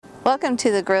Welcome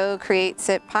to the Grow, Create,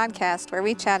 Sip podcast, where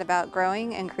we chat about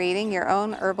growing and creating your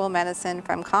own herbal medicine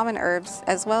from common herbs,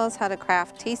 as well as how to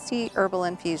craft tasty herbal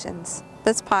infusions.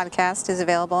 This podcast is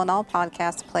available on all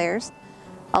podcast players,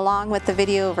 along with the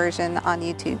video version on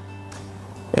YouTube.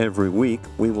 Every week,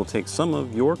 we will take some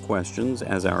of your questions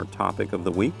as our topic of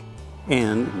the week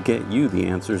and get you the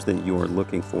answers that you are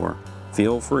looking for.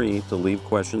 Feel free to leave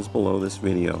questions below this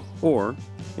video, or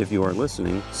if you are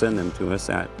listening, send them to us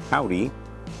at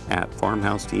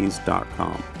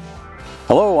howdy@farmhouseteas.com.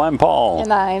 Hello, I'm Paul.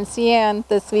 And I'm Cian.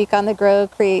 This week on the Grow,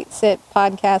 Create, Sip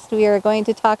podcast, we are going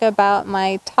to talk about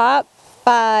my top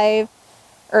 5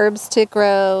 herbs to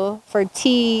grow for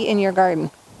tea in your garden.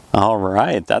 All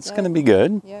right, that's going to be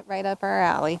good. Yep, right up our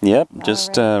alley. Yep,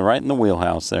 just right in the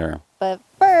wheelhouse there. But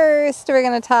first, we're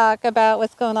going to talk about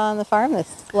what's going on the farm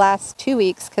this last 2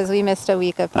 weeks because we missed a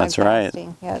week of podcasting. That's right.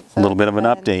 Yeah, so A little bit of an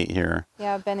update here.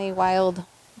 Yeah, been a wild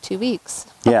 2 weeks.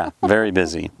 Yeah, very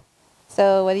busy.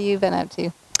 So what have you been up to?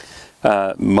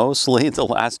 Mostly the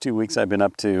last 2 weeks I've been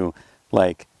up to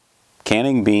like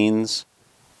canning beans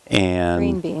and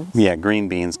Green beans. Yeah, green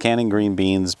beans, canning green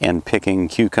beans and picking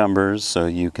cucumbers so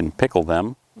you can pickle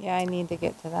them. Yeah, I need to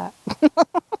get to that.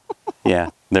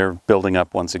 Yeah, they're building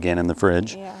up once again in the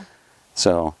fridge. Yeah.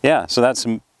 So yeah, so that's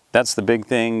the big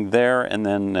thing there, and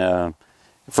then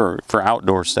for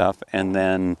outdoor stuff, and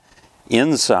then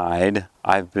inside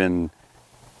I've been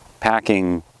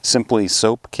packing Simply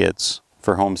soap kits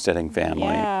for Homesteading Family.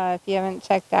 Yeah, if you haven't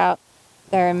checked out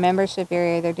their membership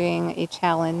area, they're doing a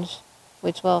challenge,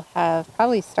 which will have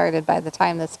probably started by the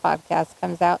time this podcast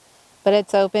comes out. But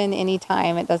it's open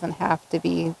anytime. It doesn't have to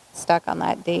be stuck on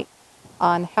that date,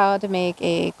 on how to make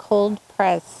a cold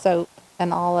press soap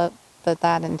and all of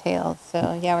that entails.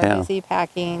 So yeah, we're busy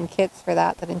packing kits for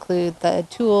that include the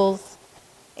tools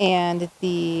and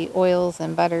the oils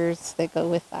and butters that go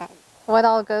with that. What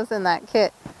all goes in that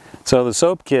kit? So the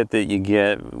soap kit that you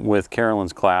get with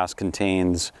Carolyn's class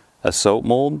contains a soap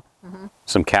mold,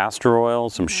 some castor oil,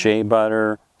 some shea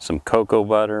butter, some cocoa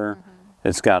butter.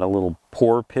 It's got a little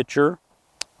pour pitcher,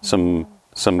 some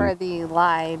for the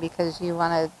lye, because you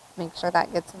want to make sure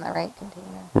that gets in the right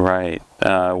container. Right.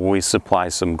 We supply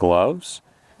some gloves,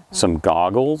 some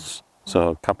goggles, so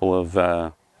a couple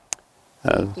of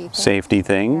safety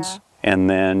things. Yeah. And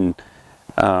then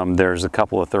there's a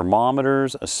couple of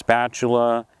thermometers, a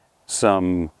spatula,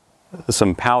 some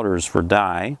powders for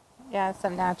dye. Yeah,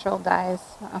 some natural dyes.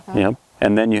 Yep.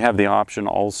 And then you have the option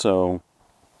also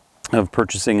of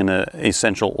purchasing an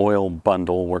essential oil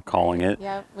bundle, we're calling it.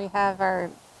 Yeah, we have our,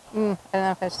 I don't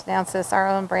know if I should announce this, our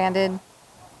own branded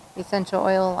essential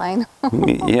oil line.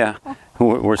 Yeah.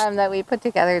 We're that we put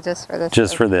together just for this.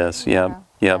 just for this. Yep. Yeah.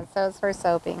 Yep. And so it's for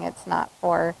soaping. It's not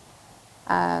for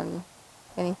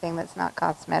anything that's not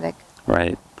cosmetic.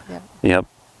 Right. Yep. Yep.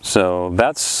 So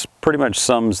that's pretty much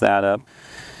sums that up.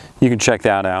 You can check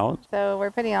that out. So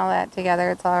we're putting all that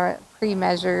together. It's all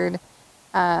pre-measured,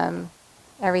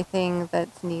 everything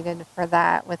that's needed for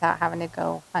that without having to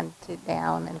go hunt it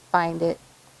down and find it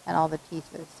and all the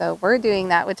pieces. So we're doing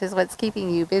that, which is what's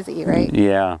keeping you busy, right?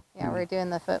 Yeah. Yeah, we're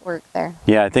doing the footwork there.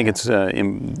 Yeah, I think it's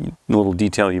the little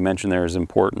detail you mentioned there is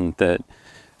important. That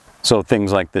so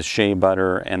things like the shea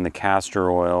butter and the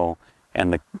castor oil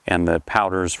and the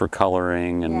powders for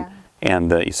coloring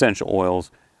and the essential oils,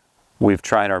 we've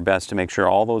tried our best to make sure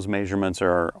all those measurements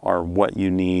are what you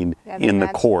need in the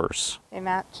course. They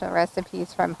match the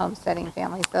recipes from Homesteading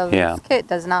Family. So this kit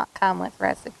does not come with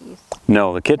recipes.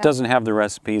 No, the kit doesn't have the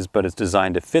recipes, but it's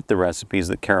designed to fit the recipes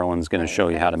that Carolyn's going to show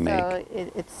you how to make. So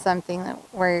it's something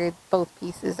where both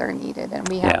pieces are needed, and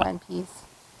we have one piece,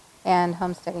 and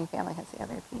Homesteading Family has the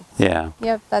other piece. Yeah.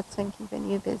 Yep, that's been keeping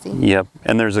you busy. Yep,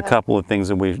 and there's a couple of things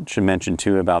that we should mention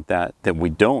too about that we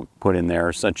don't put in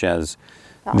there, such as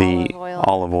the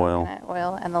olive oil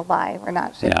and the lye. We're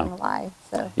not shipping lye,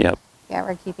 so yeah,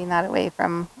 we're keeping that away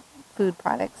from food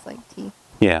products like tea.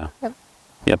 Yeah. Yep.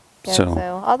 Yep. Yeah,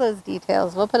 so all those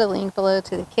details, we'll put a link below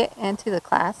to the kit and to the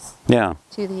class. Yeah.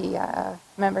 To the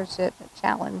membership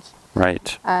challenge.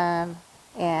 Right. And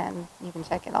you can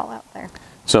check it all out there.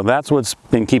 So that's what's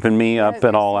been keeping me up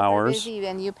at all hours. Busy,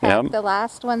 and you packed the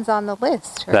last ones on the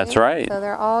list, right? That's right. So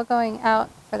they're all going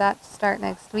out for that to start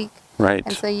next week. Right.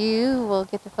 And so you will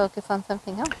get to focus on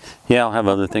something else. Yeah, I'll have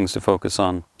other things to focus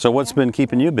on. So what's been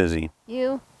keeping you busy?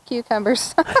 You,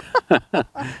 cucumbers.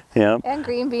 Yeah. And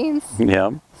green beans.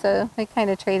 Yeah. So we're kind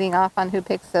of trading off on who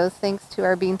picks those things to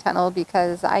our bean tunnel,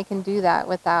 because I can do that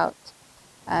without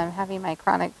having my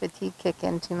chronic fatigue kick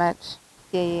in too much.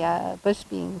 The bush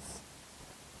beans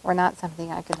were not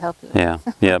something I could help you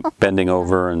with. Yeah. Bending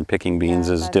over and picking beans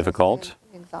is difficult.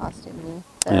 exhausted me.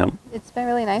 So Yep. it's been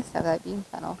really nice to have that bean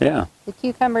tunnel. Yeah. The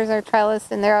cucumbers are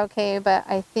trellised and they're okay, but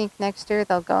I think next year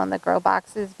they'll go in the grow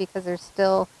boxes because they're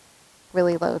still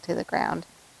really low to the ground.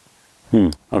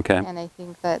 Okay. And I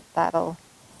think that that'll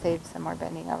save some more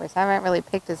bending over. So I haven't really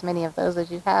picked as many of those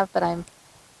as you have, but I'm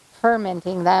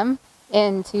fermenting them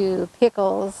into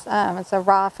pickles. It's a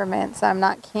raw ferment, so I'm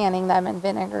not canning them in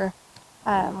vinegar.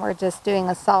 We're just doing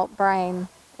a salt brine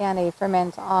and a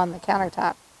ferment on the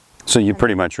countertop. So you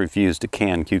pretty much refuse to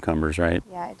can cucumbers, right?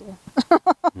 Yeah, I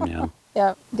do. Yeah.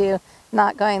 Yep, do.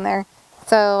 Not going there.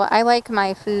 So I like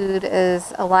my food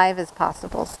as alive as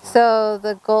possible. So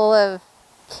the goal of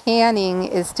canning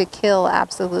is to kill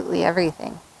absolutely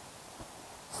everything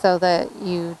so that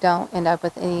you don't end up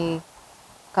with any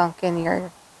gunk in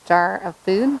your jar of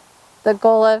food. The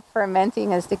goal of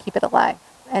fermenting is to keep it alive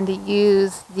and to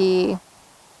use the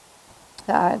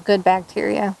good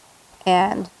bacteria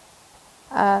and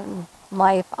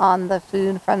life on the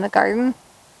food from the garden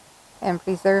and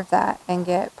preserve that and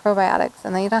get probiotics.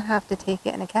 And then you don't have to take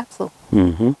it in a capsule.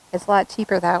 Mm-hmm. It's a lot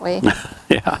cheaper that way.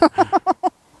 Yeah.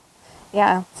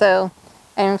 Yeah, so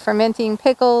I'm fermenting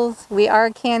pickles. We are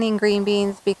canning green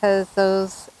beans because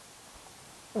those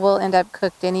will end up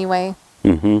cooked anyway.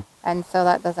 Mm-hmm. And so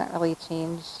that doesn't really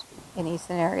change any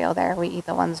scenario there. We eat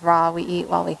the ones raw. We eat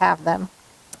while we have them.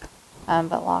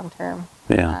 But long term,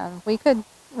 Yeah. we could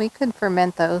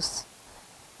ferment those.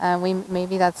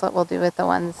 Maybe that's what we'll do with the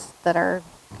ones that are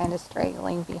kind of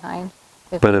straggling behind.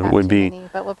 If But we it have would too be- many,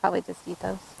 but we'll probably just eat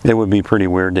those. It would be pretty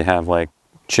weird to have like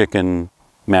chicken,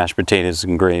 mashed potatoes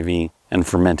and gravy, and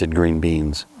fermented green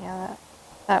beans. Yeah,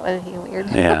 that would be weird.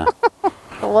 Yeah.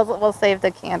 But we'll save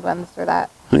the canned ones for that.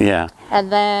 Yeah.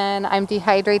 And then I'm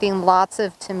dehydrating lots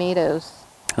of tomatoes.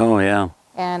 Oh, yeah.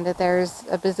 And there's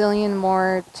a bazillion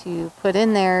more to put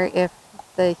in there if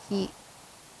the heat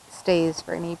stays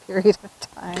for any period of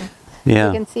time. Yeah.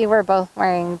 You can see we're both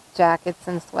wearing jackets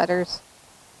and sweaters.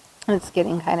 It's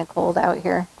getting kind of cold out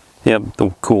here. Yep. The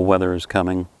cool weather is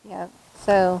coming. Yep.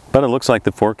 So, But it looks like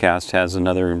the forecast has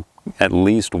another at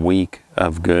least week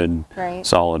of good, right.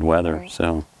 solid weather. Right.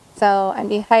 So, So I'm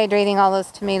dehydrating all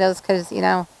those tomatoes because,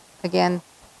 again,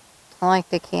 I like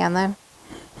to can them.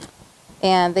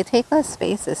 And they take less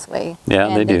space this way. Yeah,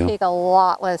 and they do. They take a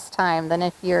lot less time than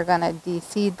if you're going to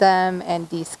de-seed them and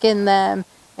de-skin them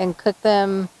and cook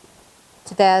them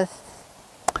to death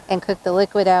and cook the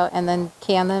liquid out and then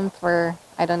can them for,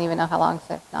 I don't even know how long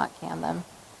since I've not canned them.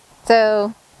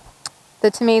 So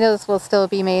the tomatoes will still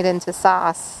be made into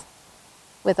sauce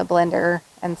with a blender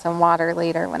and some water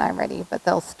later when I'm ready, but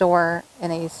they'll store in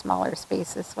a smaller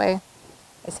space this way.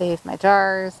 I save my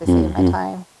jars, I save my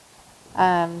time.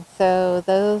 So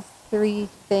those three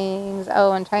things.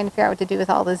 Oh, I'm trying to figure out what to do with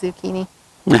all the zucchini.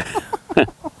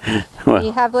 well,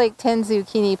 We have like 10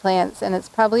 zucchini plants, and it's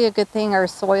probably a good thing our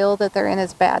soil that they're in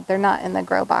is bad. They're not in the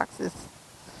grow boxes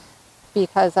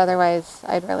because otherwise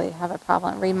I'd really have a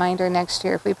problem. Reminder next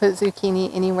year, if we put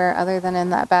zucchini anywhere other than in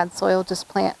that bad soil, just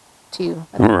plant 2.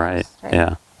 at right. most, right?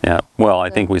 Yeah. Yeah. Well, I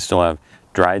think we still have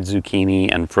dried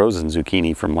zucchini and frozen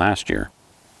zucchini from last year.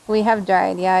 We have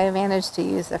dried. Yeah, I managed to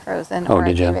use the frozen, Oh, or I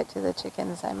did gave you? it to the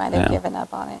chickens. I might have Yeah. given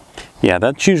up on it. Yeah,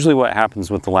 that's usually what happens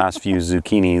with the last few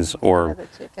zucchinis, or the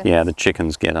chickens. yeah, the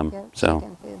chickens get them. Yep, So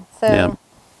chicken food. So yeah.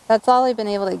 that's all I've been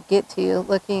able to get to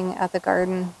looking at the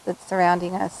garden that's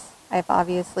surrounding us. I've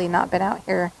obviously not been out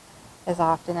here as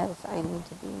often as I need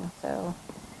to be. So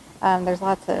there's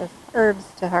lots of herbs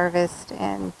to harvest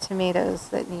and tomatoes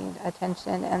that need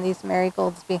attention. And these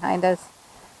marigolds behind us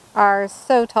are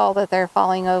so tall that they're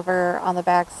falling over on the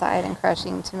backside and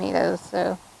crushing tomatoes.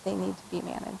 So they need to be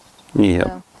managed. Yep.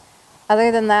 So,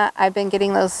 other than that, I've been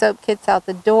getting those soap kits out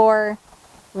the door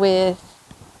with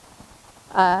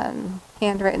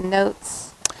handwritten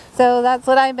notes. So that's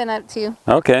what I've been up to.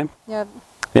 Okay. Yep.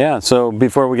 Yeah. So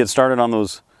before we get started on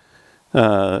those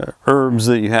herbs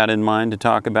that you had in mind to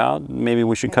talk about, maybe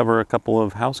we should cover a couple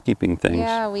of housekeeping things.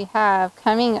 Yeah, we have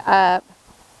coming up.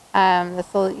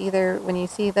 This will either, when you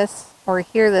see this or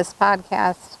hear this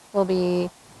podcast, will be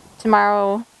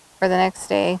tomorrow or the next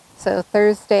day. So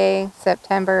Thursday,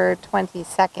 September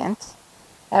 22nd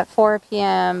at 4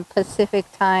 p.m. Pacific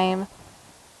time,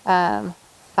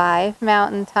 5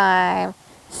 Mountain time,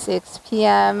 6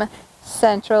 p.m.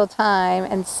 Central time,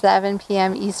 and 7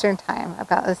 p.m. Eastern time. I've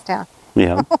got this down.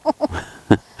 Yeah.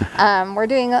 I'm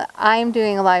doing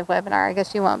a live webinar. I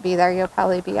guess you won't be there. You'll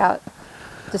probably be out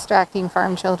distracting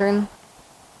farm children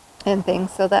and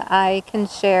things so that I can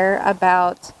share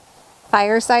about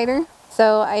fire cider.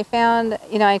 So I found,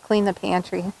 I cleaned the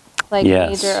pantry, like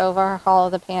Yes. major overhaul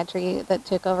of the pantry that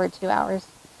took over 2 hours.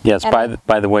 Yes, And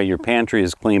by the way, your pantry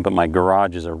is clean, but my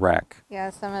garage is a wreck. yeah,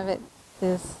 some of it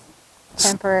is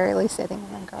temporarily sitting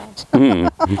in the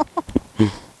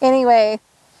garage. Anyway,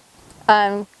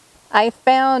 I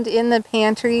found in the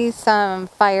pantry some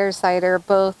fire cider,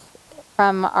 both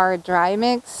from our dry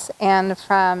mix and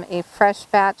from a fresh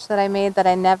batch that I made that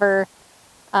I never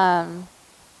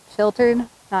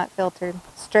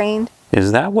strained.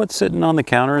 Is that what's sitting on the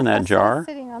counter in that That's jar? what's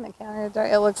sitting on the counter.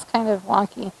 It looks kind of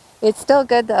wonky. It's still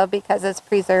good though because it's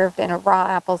preserved in raw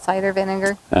apple cider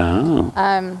vinegar.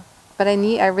 Oh. But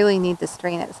I really need to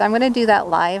strain it. So I'm going to do that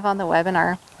live on the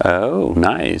webinar Oh,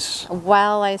 nice.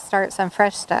 while I start some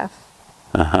fresh stuff.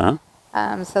 Uh-huh.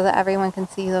 So that everyone can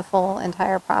see the full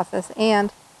entire process.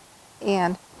 And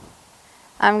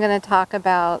I'm going to talk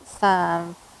about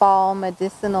some fall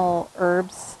medicinal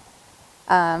herbs.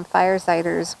 Fire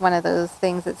cider's one of those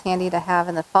things that's handy to have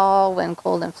in the fall when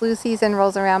cold and flu season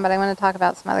rolls around, but I want to talk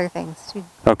about some other things too.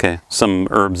 Okay, some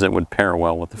herbs that would pair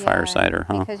well with the fire Yeah, cider,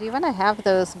 huh? Because you want to have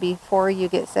those before you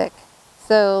get sick.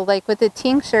 So like with the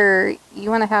tincture, you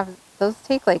want to have, those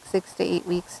take like 6 to 8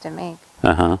 weeks to make.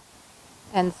 Uh-huh.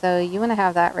 And so you want to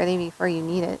have that ready before you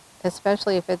need it,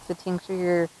 especially if it's a tincture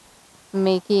you're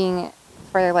making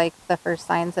for like the first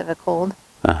signs of a cold.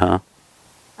 Uh-huh.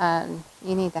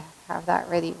 You need to have that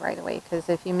ready right away because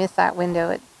if you miss that window,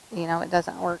 it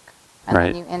doesn't work. And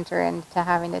Right. then you enter into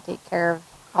having to take care of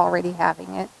already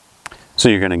having it. So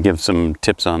you're going to give some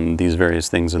tips on these various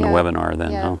things in the webinar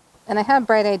then, Yeah. huh? And I have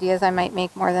bright ideas. I might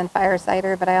make more than fire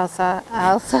cider, but I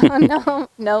also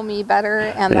know me better,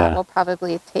 and that Yeah. will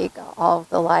probably take all of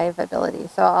the live ability.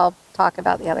 So I'll talk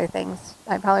about the other things.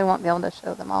 I probably won't be able to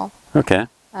show them all. Okay.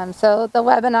 So the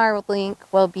webinar link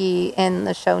will be in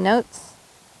the show notes,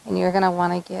 and you're going to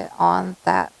want to get on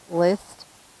that list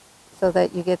so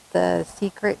that you get the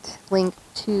secret link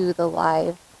to the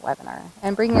live webinar.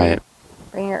 And bring Right.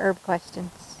 your herb questions.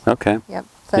 Okay. Yep.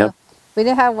 So Yep. we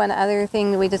did have one other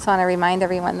thing. We just want to remind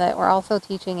everyone that we're also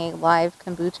teaching a live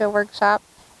kombucha workshop,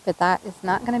 but that is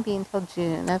not going to be until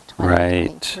June of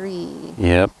 2023.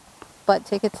 Yep. But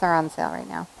tickets are on sale right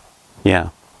now. Yeah.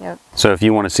 Yep. So if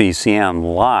you want to see Sian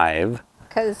live,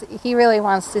 Because he really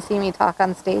wants to see me talk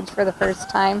on stage for the first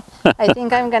time. I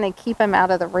think I'm going to keep him out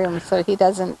of the room so he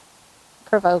doesn't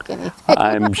provoke anything.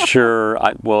 I'm sure,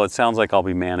 well, it sounds like I'll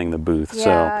be manning the booth,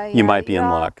 so you might be in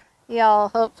luck. Y'all,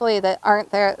 hopefully that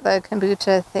aren't there, the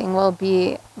kombucha thing will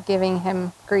be giving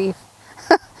him grief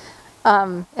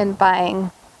and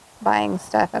buying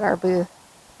stuff at our booth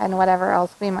and whatever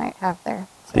else we might have there.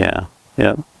 So, Yeah.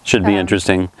 Yep. Should be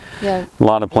interesting. Yeah. A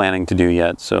lot of planning to do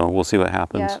yet, so we'll see what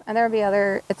happens. Yeah, and there'll be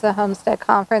it's a homestead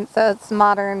conference, so it's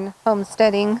modern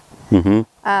homesteading.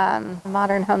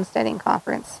 Modern homesteading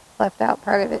conference, left out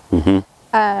part of it.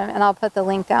 And I'll put the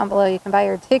link down below. You can buy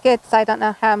your tickets. I don't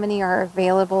know how many are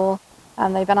available.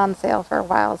 They've been on sale for a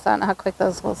while, so I don't know how quick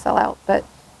those will sell out. But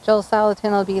Joel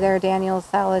Salatin will be there, Daniel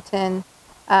Salatin,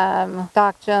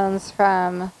 Doc Jones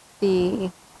from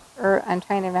I'm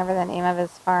trying to remember the name of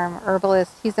his farm,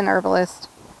 Herbalist. He's an herbalist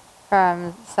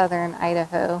from southern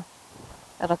Idaho.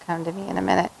 It'll come to me in a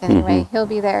minute. Anyway, he'll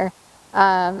be there.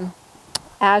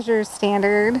 Azure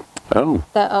Standard. Oh.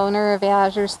 The owner of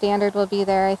Azure Standard will be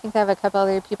there. I think they have a couple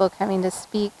other people coming to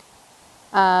speak.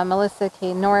 Melissa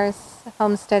K. Norris,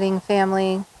 Homesteading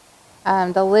Family.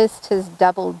 The list has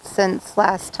doubled since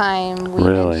last time we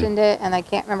mentioned it, and I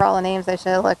can't remember all the names. I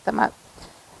should have looked them up.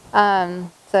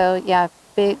 So yeah,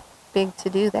 big to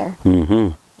do there.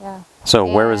 Yeah. So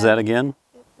where is that again?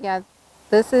 Yeah,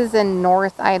 this is in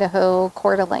North Idaho,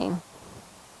 Coeur d'Alene.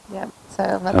 Yep. So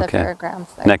at the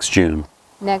fairgrounds there. Next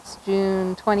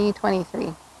June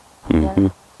 2023. Yeah.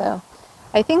 So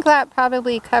I think that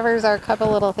probably covers our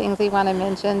couple little things we want to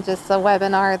mention, just the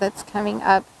webinar that's coming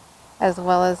up as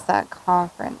well as that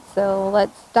conference. So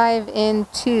let's dive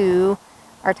into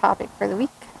our topic for the week.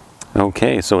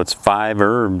 Okay, so it's 5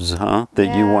 herbs, huh,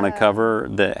 that you want to cover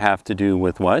that have to do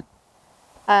with what?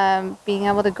 Being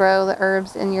able to grow the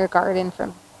herbs in your garden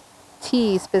from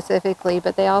tea specifically,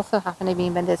 but they also happen to be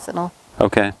medicinal.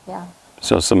 Okay. Yeah.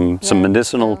 So some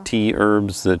medicinal tea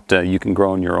herbs that you can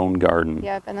grow in your own garden.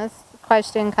 Yep, and this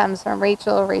question comes from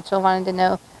Rachel. Rachel wanted to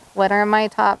know, what are my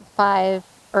top 5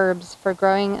 herbs for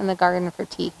growing in the garden for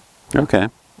tea? Okay.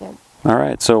 Yep. All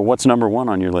right, so what's number 1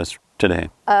 on your list today?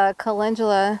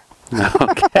 Calendula.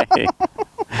 Okay.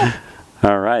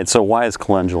 All right, so why is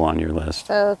calendula on your list?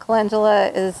 So calendula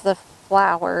is the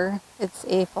flower. It's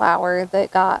a flower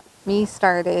that got me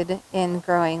started in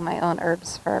growing my own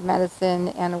herbs for medicine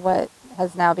and what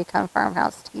has now become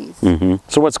farmhouse teas.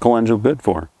 So what's calendula good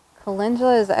for?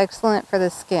 Calendula is excellent for the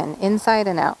skin, inside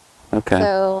and out. Okay.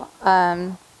 So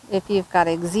if you've got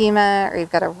eczema or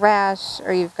you've got a rash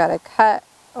or you've got a cut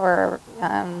or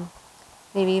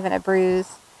maybe even a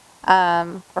bruise.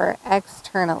 For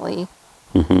externally,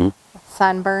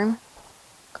 sunburn.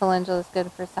 Calendula is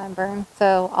good for sunburn.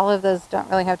 So all of those don't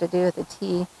really have to do with the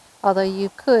tea, although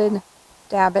you could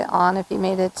dab it on if you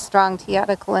made a strong tea out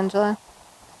of calendula.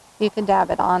 You could dab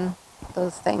it on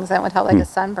those things. That would help like a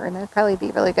sunburn. It'd probably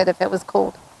be really good if it was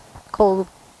cold,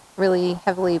 really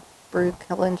heavily brewed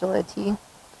calendula tea.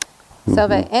 So,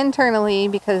 but internally,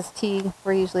 because tea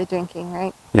we're usually drinking,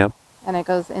 right? Yep. And it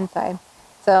goes inside.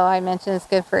 So I mentioned it's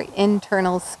good for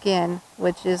internal skin,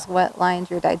 which is what lines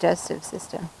your digestive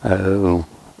system. Oh.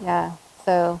 Yeah.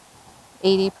 So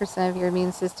 80% of your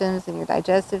immune system is in your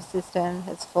digestive system.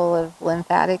 It's full of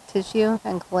lymphatic tissue,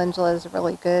 and calendula is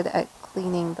really good at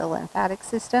cleaning the lymphatic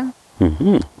system.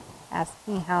 Ask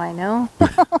me how I know.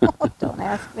 Don't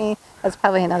ask me. That's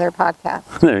probably another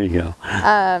podcast. There you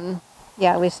go.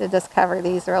 Yeah, we should just cover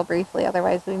these real briefly.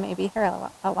 Otherwise, we may be here a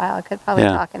while. I could probably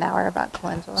talk an hour about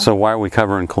calendula. So why are we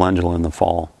covering calendula in the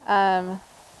fall?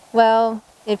 Well,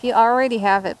 if you already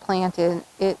have it planted,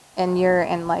 and you're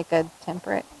in like a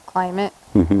temperate climate,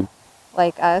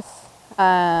 like us,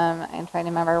 I'm trying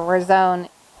to remember, we're zone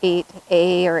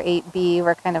 8A or 8B.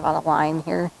 We're kind of on a line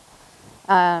here.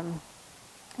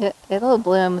 It'll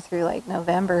bloom through like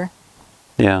November.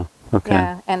 Yeah. Okay.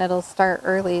 Yeah, and it'll start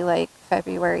early, like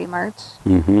February, March.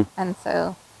 And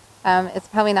so it's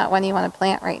probably not one you want to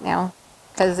plant right now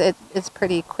because it's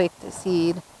pretty quick to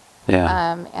seed.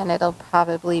 Yeah. And it'll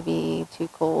probably be too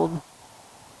cold.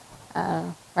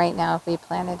 Right now, if we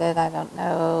planted it, I don't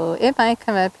know. It might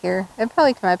come up here. It'd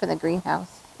probably come up in the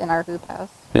greenhouse, in our hoop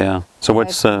house. Yeah. So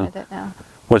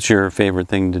what's your favorite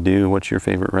thing to do? What's your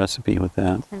favorite recipe with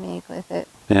that? To make with it.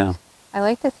 Yeah. I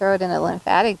like to throw it in a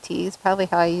lymphatic tea. It's probably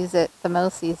how I use it the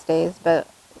most these days, but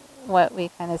what we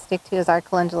kind of stick to is our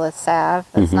calendula salve.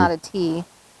 It's not a tea,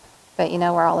 but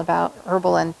we're all about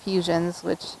herbal infusions,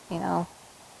 which,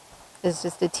 is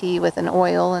just a tea with an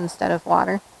oil instead of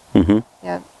water.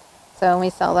 Yep. So when we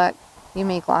sell that, you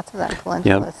make lots of that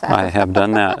calendula salve. I have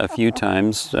done that a few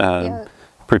times,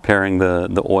 preparing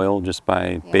the oil just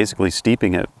by basically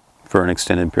steeping it for an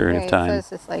extended period of time. So it's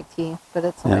just like tea, but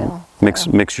it's oil.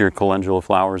 So. Mix your calendula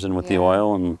flowers in with the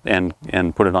oil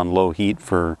and put it on low heat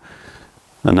for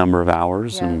a number of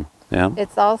hours. And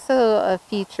it's also a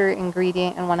feature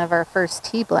ingredient in one of our first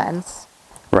tea blends.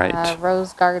 Right.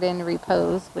 Rose Garden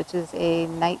Repose, which is a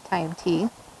nighttime tea.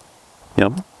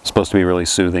 Yep. It's supposed to be really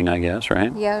soothing, I guess,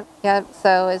 right? Yep.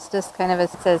 So it's just kind of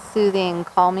a soothing,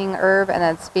 calming herb, and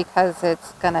it's because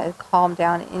it's going to calm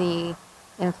down any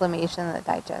inflammation in the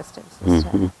digestive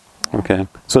system. Okay.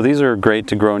 So these are great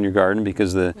to grow in your garden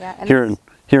because here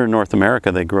in North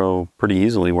America they grow pretty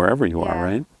easily wherever you are,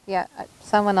 right? Yeah.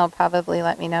 Someone will probably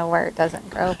let me know where it doesn't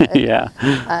grow. But, yeah.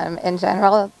 In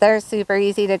general, they're super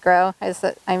easy to grow.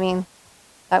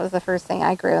 That was the first thing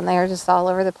I grew, and they are just all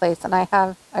over the place. And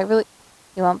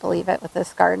you won't believe it with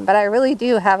this garden, but I really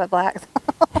do have a black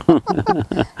thumb.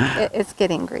 It's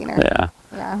getting greener.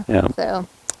 Yeah. So.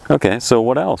 Okay, so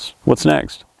what else? What's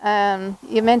next?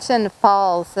 You mentioned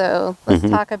fall, so let's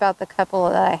talk about the couple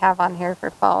that I have on here for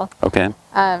fall. Okay.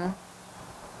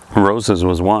 Roses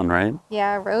was one, right?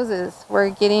 Yeah, roses. We're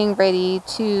getting ready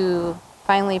to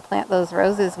finally plant those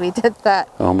roses. We did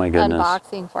that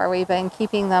unboxing for. We've been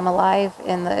keeping them alive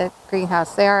in the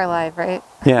greenhouse. They are alive, right?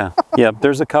 Yeah.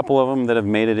 There's a couple of them that have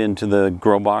made it into the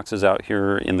grow boxes out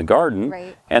here in the garden,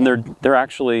 right? And they're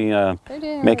actually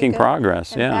making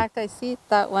progress. In fact, I see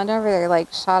that one over there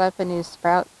like shot up a new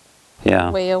sprout.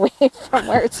 Yeah. Way away from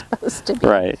where it's supposed to be.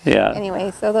 Right. Yeah. Anyway,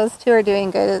 so those two are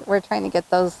doing good. We're trying to get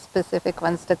those specific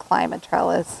ones to climb a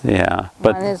trellis. Yeah.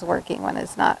 But one is working, one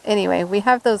is not. Anyway, we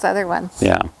have those other ones.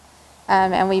 Yeah.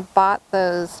 And we bought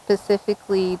those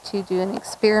specifically to do an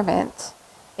experiment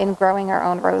in growing our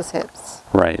own rose hips.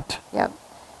 Right. Yep.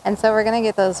 And so we're going to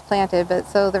get those planted. But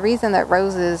so the reason that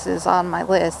roses is on my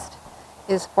list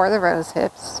is for the rose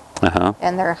hips.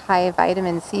 And they're high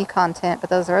vitamin C content, but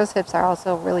those rose hips are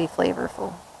also really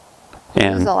flavorful. We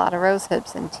use a lot of rose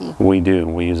hips in tea. We do.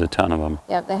 We use a ton of them.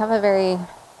 Yep, they have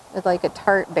a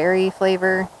tart berry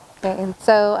flavor. Okay, and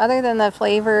so other than the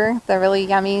flavor, the really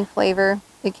yummy flavor,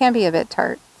 it can be a bit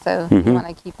tart. So you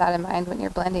want to keep that in mind when you're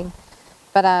blending.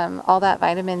 But all that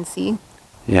vitamin C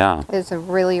is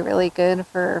really, really good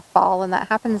for fall, and that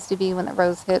happens to be when the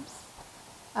rose hips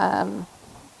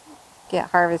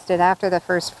get harvested. After the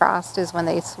first frost is when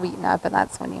they sweeten up, and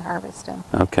that's when you harvest them.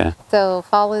 Okay. So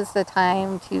fall is the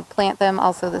time to plant them.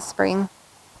 Also the spring,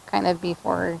 kind of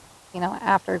before,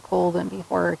 after cold and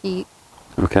before heat.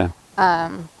 Okay.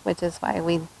 Which is why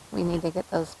we need to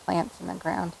get those plants in the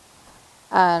ground.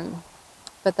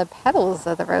 But the petals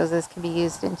of the roses can be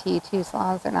used in tea too, as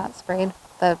long as they're not sprayed.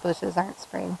 The bushes aren't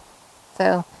sprayed.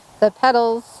 So the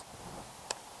petals,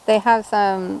 they have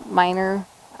some minor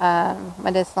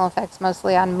medicinal effects,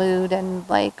 mostly on mood and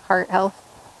like heart health.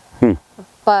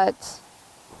 But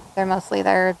they're mostly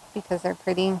there because they're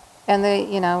pretty.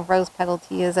 And rose petal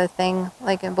tea is a thing,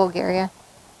 like in Bulgaria.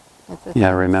 It's a Yeah, I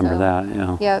thing, remember so- that.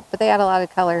 Yeah. Yeah, but they add a lot of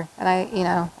color, and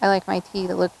I like my tea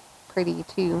to look pretty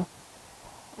too,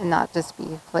 and not just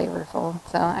be flavorful.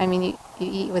 So I mean, you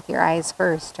eat with your eyes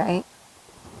first, right?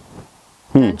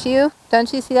 Don't you?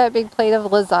 Don't you see that big plate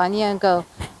of lasagna and go,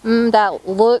 that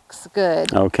looks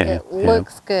good. Okay, It yeah.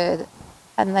 looks good,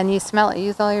 and then you smell it.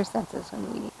 Use all your senses when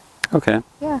you eat. Okay.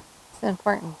 Yeah, it's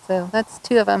important. So that's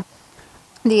two of them.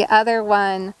 The other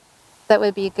one that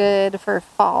would be good for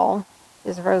fall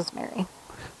is rosemary.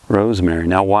 Rosemary.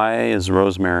 Now, why is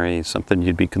rosemary something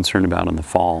you'd be concerned about in the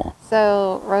fall?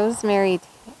 So rosemary,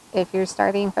 if you're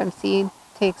starting from seed,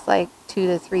 takes like 2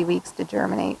 to 3 weeks to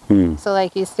germinate. So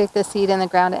like you stick the seed in the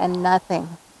ground and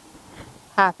nothing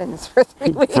happens for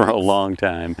 3 weeks. For a long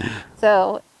time.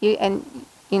 So you're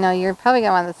probably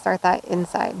gonna want to start that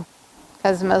inside,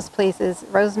 because most places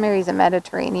rosemary is a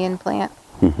Mediterranean plant.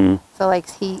 So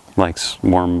likes heat. Likes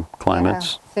warm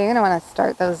climates. Yeah. So you're gonna want to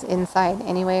start those inside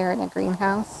anyway, or in a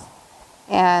greenhouse.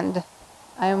 And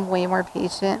I'm way more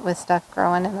patient with stuff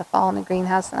growing in the fall in a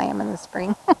greenhouse than I am in the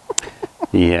spring.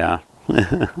 Yeah.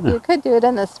 You could do it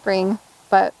in the spring,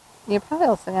 but you're probably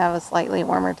also going to have a slightly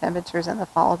warmer temperatures in the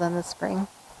fall than the spring.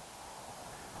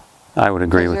 I would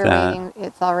agree 'Cause with you're that. waiting,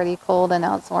 it's already cold, and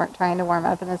now it's trying to warm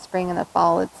up in the spring. In the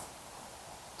fall, it's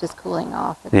just cooling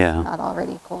off. It's Yeah. not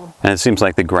already cold. And it seems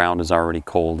like the ground is already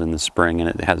cold in the spring, and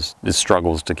it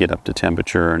struggles to get up to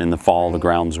temperature. And in the fall, the Right.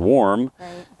 ground's warm,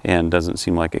 Right. and doesn't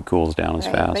seem like it cools down as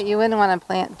Right. fast. But you wouldn't want to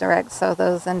plant direct sow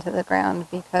those into the ground,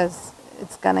 because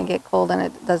it's going to get cold and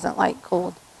it doesn't like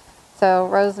cold. So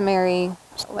rosemary,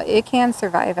 it can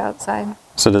survive outside.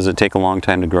 So does it take a long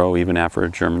time to grow even after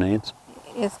it germinates?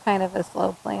 It's kind of a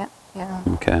slow plant, yeah.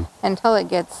 Okay. Until it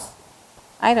gets,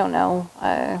 I don't know,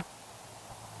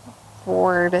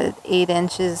 4 to 8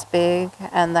 inches big,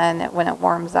 and then when it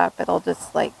warms up, it'll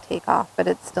just like take off. But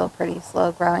it's still pretty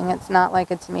slow growing. It's not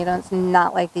like a tomato. It's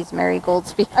not like these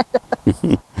marigolds behind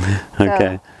us.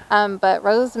 Okay. But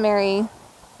rosemary,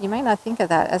 you might not think of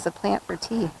that as a plant for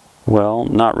tea. Well,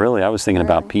 not really. I was thinking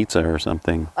about Really? pizza or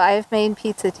something. I've made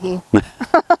pizza tea.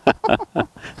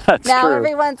 That's Now true.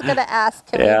 everyone's gonna ask,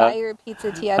 "Can Yeah. we buy your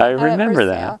pizza tea?" I don't have it for remember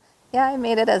that. sale. Yeah, I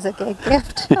made it as a gig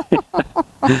gift.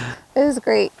 It was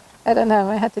great. I don't know.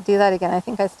 I have to do that again. I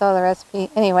think I still have the recipe.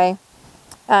 Anyway,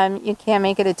 you can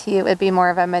make it a tea. It would be more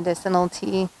of a medicinal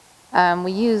tea.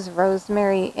 We use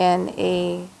rosemary in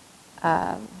a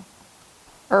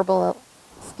herbal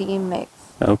steam mix.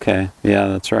 Okay. Yeah,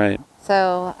 that's right.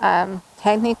 So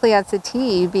technically that's a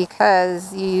tea,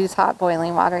 because you use hot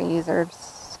boiling water, you use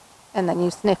herbs, and then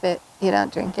you sniff it. You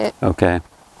don't drink it. Okay.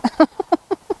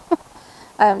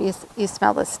 You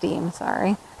smell the steam,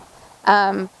 sorry.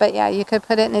 But yeah, you could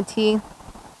put it in a tea.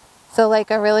 So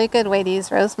like a really good way to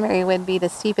use rosemary would be to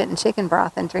steep it in chicken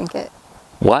broth and drink it.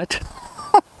 What?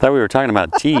 Thought we were talking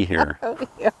about tea here. Oh,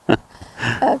 yeah.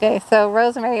 Okay, so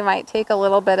rosemary might take a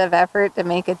little bit of effort to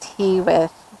make a tea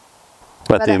with,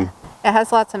 But it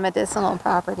has lots of medicinal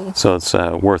properties. so it's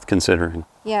worth considering.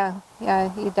 Yeah,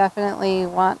 you definitely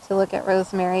want to look at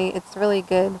rosemary. It's really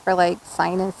good for like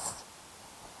sinus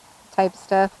type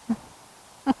stuff.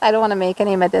 I don't want to make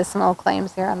any medicinal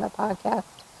claims here on the podcast.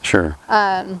 Sure.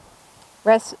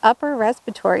 Upper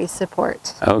respiratory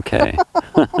support. Okay.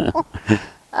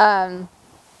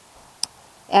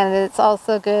 And it's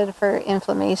also good for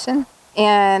inflammation,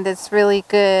 and it's really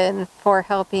good for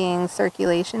helping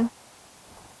circulation.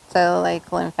 So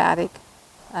like lymphatic,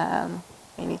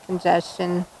 maybe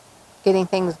congestion, getting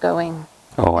things going.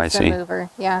 Oh, I It's a see. mover,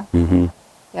 yeah. Mm-hmm.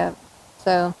 Yep.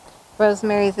 So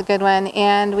rosemary is a good one,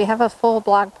 and we have a full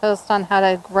blog post on how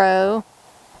to grow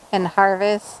and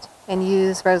harvest and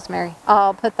use rosemary.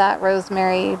 I'll put that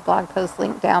rosemary blog post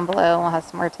link down below. We'll have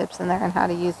some more tips in there on how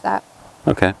to use that.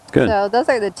 Okay, good. So those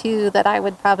are the two that I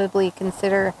would probably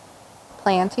consider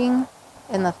planting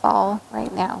in the fall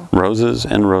right now. Roses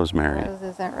and rosemary.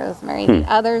 Roses and rosemary. The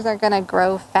others are going to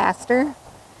grow faster,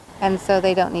 and so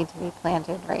they don't need to be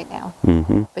planted right now.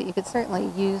 Mm-hmm. But you could certainly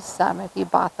use some if you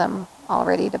bought them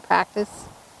already to practice,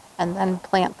 and then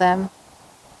plant them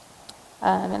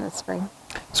in the spring.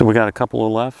 So we got a couple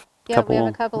of left? Yeah, we have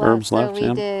a couple herbs left. left. So we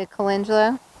Yeah. did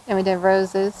calendula, and we did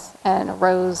roses and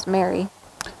rosemary.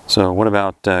 So what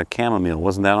about chamomile?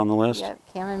 Wasn't that on the list? Yep,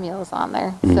 chamomile's on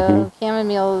there. So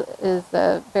chamomile is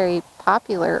a very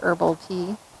popular herbal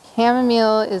tea.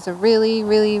 Chamomile is really,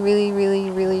 really, really, really,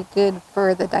 really good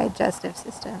for the digestive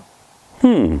system.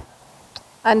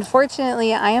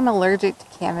 Unfortunately, I am allergic to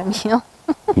chamomile.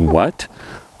 What?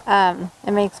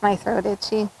 It makes my throat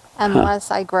itchy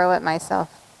unless I grow it myself.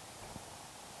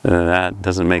 That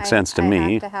doesn't make sense to I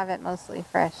me. have to have it mostly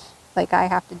fresh. Like I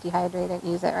have to dehydrate it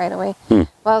and use it right away.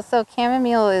 Well, so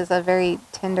chamomile is a very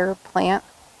tender plant.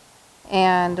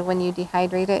 And when you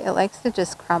dehydrate it, it likes to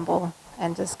just crumble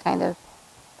and just kind of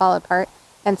fall apart.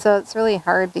 And so it's really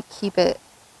hard to keep it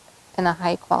in a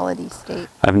high quality state.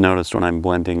 I've noticed when I'm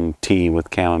blending tea with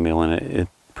chamomile in it, it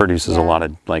produces a lot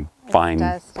of like fine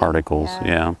dusty, particles.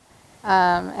 Yeah.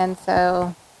 And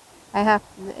so I have,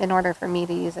 in order for me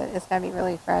to use it, it's got to be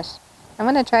really fresh. I'm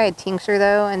going to try a tincture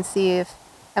though and see if,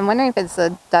 I'm wondering if it's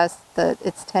the dust,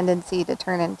 its tendency to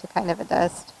turn into kind of a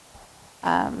dust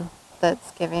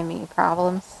that's giving me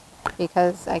problems,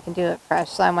 because I can do it fresh.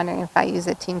 So I'm wondering if I use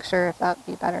a tincture, if that would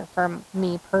be better for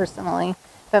me personally.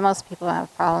 But most people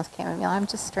have problems with chamomile. I'm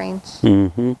just strange.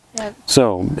 Mm-hmm. Yep.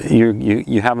 So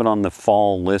you have it on the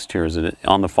fall list here. Is it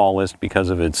on the fall list because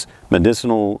of its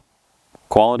medicinal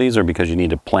qualities, or because you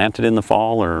need to plant it in the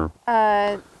fall, or?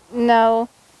 No,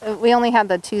 we only had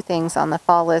the two things on the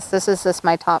fall list. This is just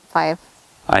my top 5.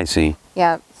 I see.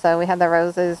 Yeah, so we had the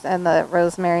roses and the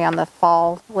rosemary on the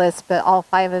fall list, but all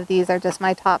 5 of these are just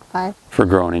my top 5. For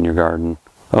growing in your garden.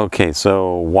 Okay,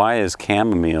 so why is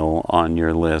chamomile on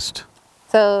your list?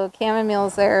 So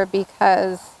chamomile's there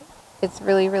because it's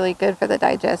really, really good for the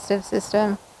digestive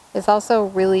system. It's also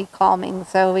really calming.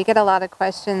 So we get a lot of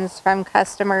questions from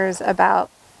customers about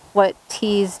what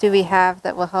teas do we have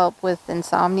that will help with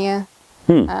insomnia,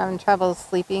 trouble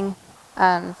sleeping.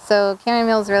 So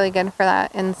chamomile is really good for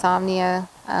that insomnia,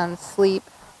 sleep.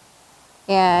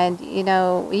 And,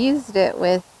 we used it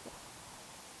with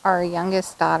our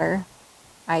youngest daughter.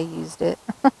 I used it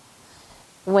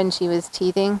when she was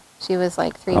teething. She was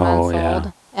like 3 months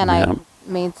old. And I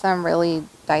made some really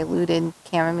diluted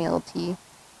chamomile tea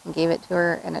and gave it to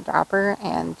her in a dropper,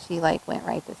 and she went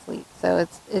right to sleep. So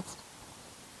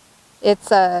it's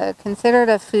considered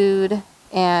a food,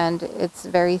 and it's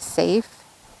very safe,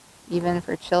 even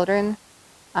for children.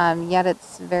 Yet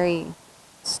it's very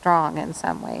strong in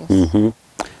some ways. Mm-hmm.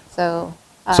 So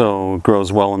it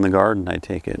grows well in the garden, I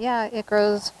take it. Yeah, it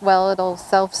grows well. It'll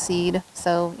self-seed.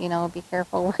 So, be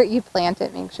careful where you plant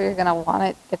it. Make sure you're going to want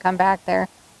it to come back there.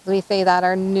 We say that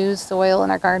our new soil in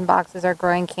our garden boxes are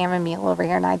growing chamomile over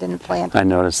here, and I didn't plant it. I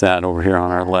noticed that over here on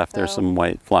our left. There's some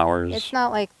white flowers. It's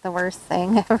not like the worst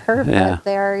thing ever, but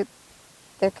they're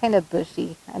kind of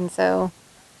bushy. And so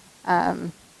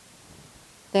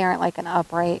they aren't like an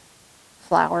upright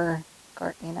flower,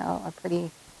 a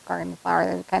pretty garden flower.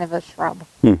 They're kind of a shrub.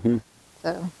 Mm-hmm.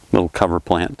 So little cover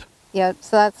plant. Yep,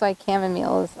 so that's why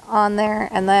chamomile is on there.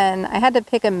 And then I had to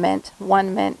pick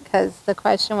one mint, because the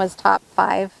question was top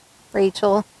 5,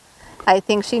 Rachel. I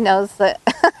think she knows that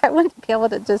I wouldn't be able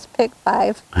to just pick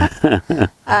 5.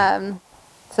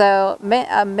 So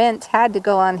a mint had to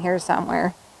go on here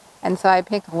somewhere. And so I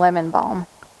picked lemon balm.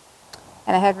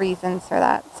 And I had reasons for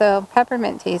that. So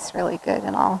peppermint tastes really good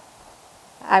and all.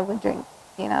 I would drink,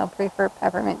 prefer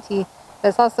peppermint tea. But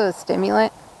it's also a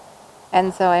stimulant.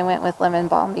 And so I went with lemon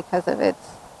balm because it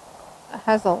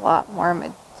has a lot more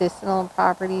medicinal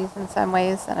properties in some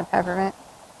ways than a peppermint.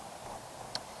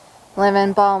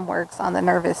 Lemon balm works on the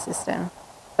nervous system.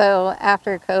 So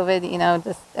after COVID,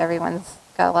 just everyone's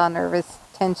got a lot of nervous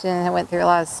tension. I went through a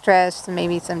lot of stress, and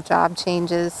maybe some job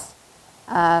changes,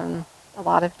 a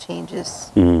lot of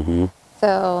changes. Mm-hmm.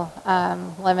 So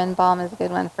lemon balm is a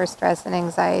good one for stress and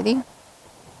anxiety.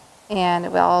 And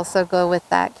it will also go with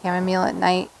that chamomile at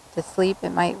night to sleep.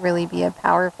 It might really be a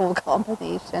powerful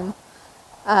combination.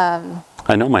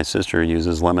 I know my sister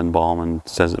uses lemon balm and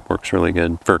says it works really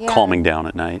good for calming down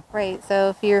at night. Right. So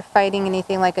if you're fighting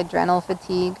anything like adrenal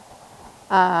fatigue,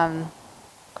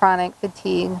 chronic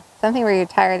fatigue, something where you're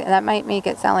tired, and that might make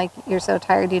it sound like you're so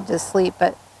tired you just sleep,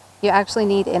 but you actually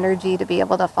need energy to be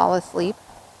able to fall asleep.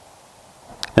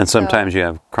 And sometimes you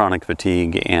have chronic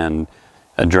fatigue and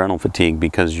adrenal fatigue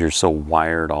because you're so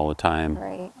wired all the time.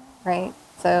 Right.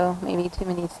 So maybe too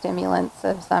many stimulants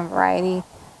of some variety,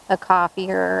 a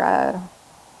coffee or a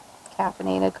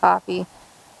caffeinated coffee,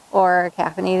 or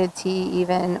caffeinated tea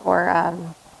even, or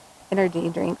energy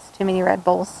drinks, too many Red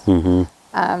Bulls.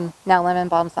 Mm-hmm. Now lemon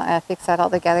balm's not going to fix that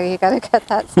altogether. You got to cut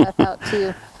that stuff out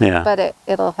too. Yeah. But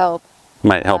it'll help.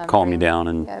 Might help calm you down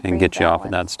and get you off of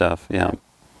that stuff. Yeah.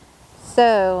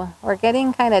 So we're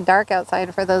getting kind of dark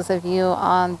outside for those of you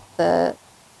on the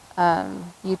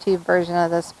YouTube version of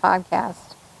this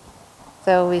podcast.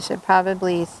 So we should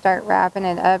probably start wrapping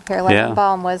it up here. Lemon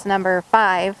balm was number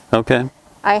 5. Okay.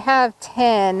 I have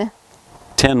 10.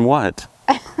 10 what?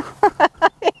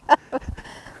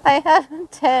 I have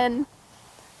 10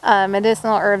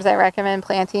 medicinal herbs I recommend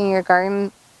planting in your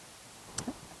garden.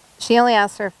 She only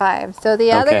asked for 5. So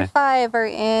the other Okay. 5 are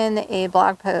in a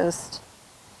blog post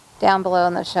down below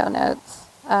in the show notes.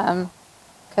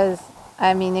 Because,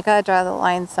 I mean, you got to draw the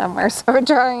line somewhere. So we're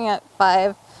drawing at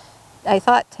 5. I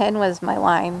thought 10 was my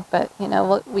line, but, you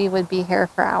know, we would be here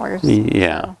for hours.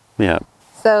 Yeah. Yeah.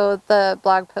 So the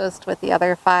blog post with the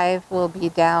other 5 will be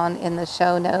down in the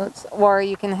show notes. Or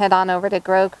you can head on over to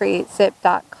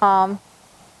growcreatesip.com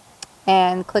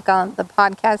and click on the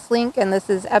podcast link. And this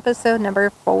is episode number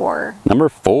 4. Number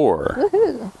 4.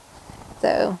 Woohoo!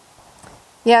 So,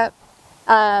 yep.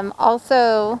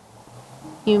 Also,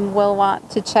 you will want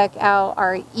to check out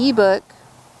our ebook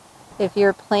if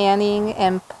you're planning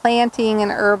and planting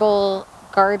an herbal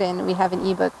garden. We have an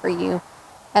ebook for you,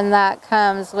 and that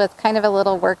comes with kind of a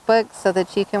little workbook so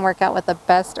that you can work out what the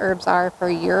best herbs are for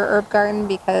your herb garden,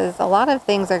 because a lot of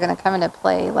things are going to come into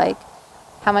play, like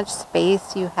how much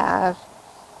space you have,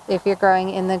 if you're growing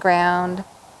in the ground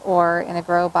or in a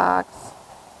grow box,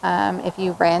 if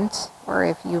you rent or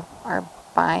if you are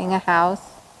buying a house.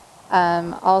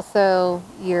 Also,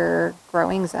 your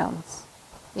growing zones,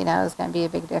 you know, is going to be a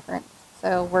big difference.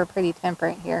 So we're pretty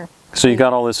temperate here. So you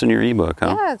got all this in your ebook,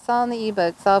 huh? Yeah, it's all in the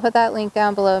ebook. So I'll put that link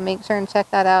down below. Make sure and check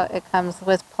that out. It comes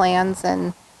with plans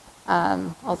and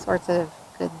all sorts of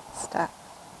good stuff.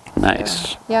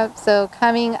 Nice. So, yep. So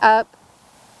coming up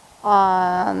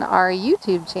on our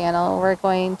YouTube channel, we're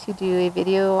going to do a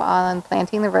video on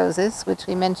planting the roses, which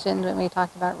we mentioned when we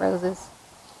talked about roses.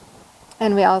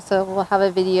 And we also will have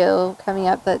a video coming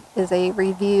up that is a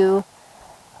review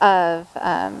of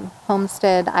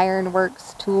Homestead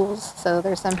Ironworks tools. So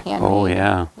there's some handmade. Oh,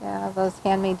 yeah. Yeah, those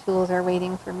handmade tools are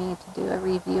waiting for me to do a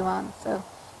review on. So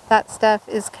that stuff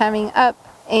is coming up.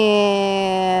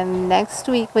 And next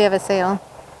week we have a sale.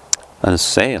 A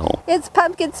sale. It's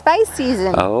pumpkin spice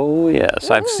season. Oh, yes.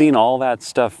 I've seen all that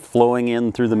stuff flowing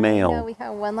in through the mail. Yeah, we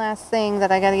have one last thing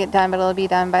that I got to get done, but it'll be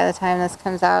done by the time this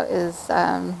comes out, is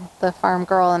the farm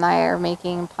girl and I are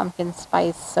making pumpkin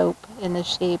spice soap in the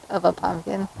shape of a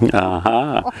pumpkin.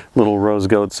 Uh-huh. Little Rose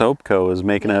Goat Soap Co. is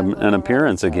making an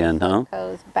appearance Rose again, huh?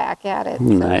 Goes back at it. So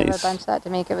we have a Nice. bunch of that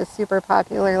to make. It was super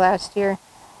popular last year.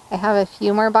 I have a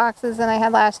few more boxes than I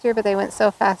had last year, but they went so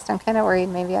fast. I'm kind of worried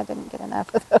maybe I didn't get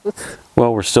enough of those.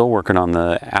 Well, we're still working on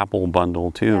the apple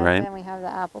bundle too, Yeah, right? and we have the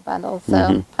apple bundle.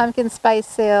 So pumpkin spice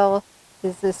sale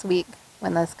is this week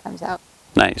when this comes out.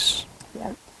 Nice.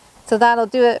 Yep. So that'll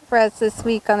do it for us this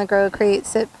week on the Grow, Create,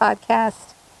 Sip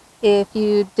podcast. If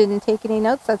you didn't take any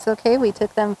notes, that's okay. We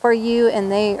took them for you, and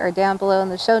they are down below in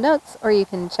the show notes, or you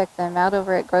can check them out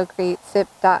over at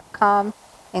growcreatesip.com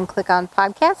and click on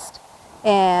podcast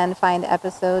and find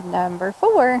episode number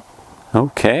 4.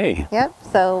 Okay. Yep.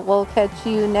 So we'll catch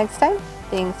you next time.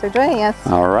 Thanks for joining us.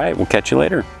 All right. We'll catch you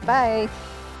later. Bye.